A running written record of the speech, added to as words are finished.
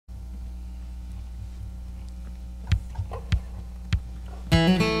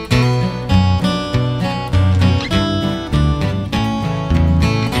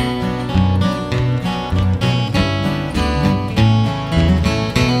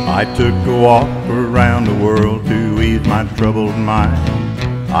I took a walk around the world to ease my troubled mind.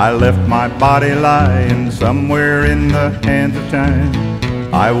 I left my body lying somewhere in the hands of time.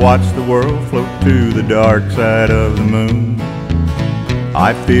 I watched the world float to the dark side of the moon.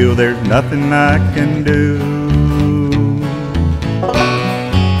 I feel there's nothing I can do.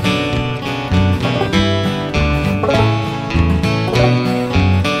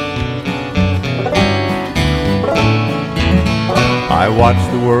 I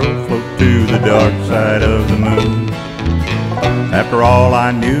watched the world float to the dark side of the moon. After all,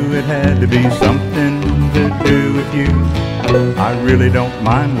 I knew it had to be something to do with you. I really don't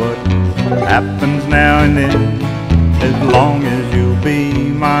mind what happens now and then, as long as you'll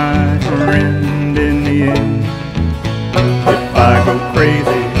be my friend in the end. If I go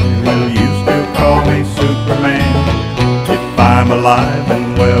crazy, will you still call me Superman? If I'm alive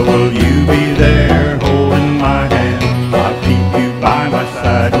and well, will you be there holding my hand? I'll keep you by my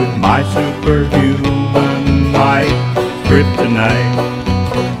side with my superhuman might, Kryptonite.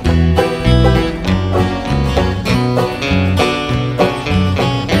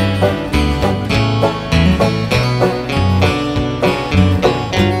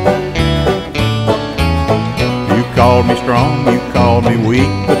 You called me strong, you called me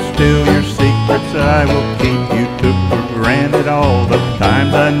weak, but still your secrets I will keep. You took for granted all the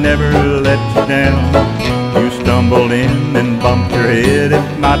times I never let you down. You stumbled in and bumped your head.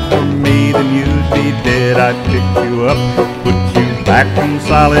 If not for me, then you'd be dead. I'd pick you up, put you back on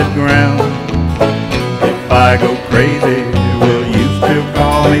solid ground. If I go crazy, will you still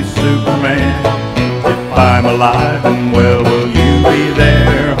call me Superman? If I'm alive and well, will you be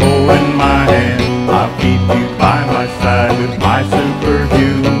there holding my hand? I'll keep you by my side with my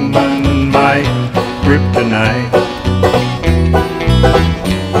superhuman might, Kryptonite.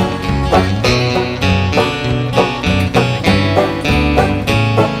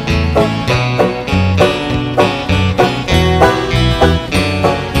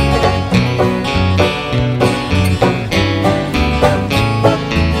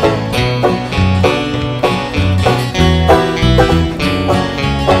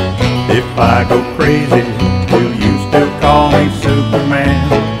 If I go crazy, will you still call me Superman?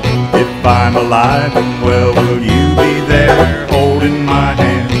 If I'm alive and well, will you be there holding my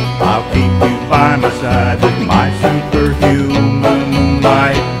hand? I'll keep you by my side with my superhuman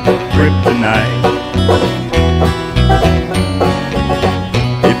might, Kryptonite.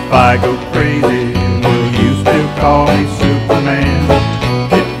 If I go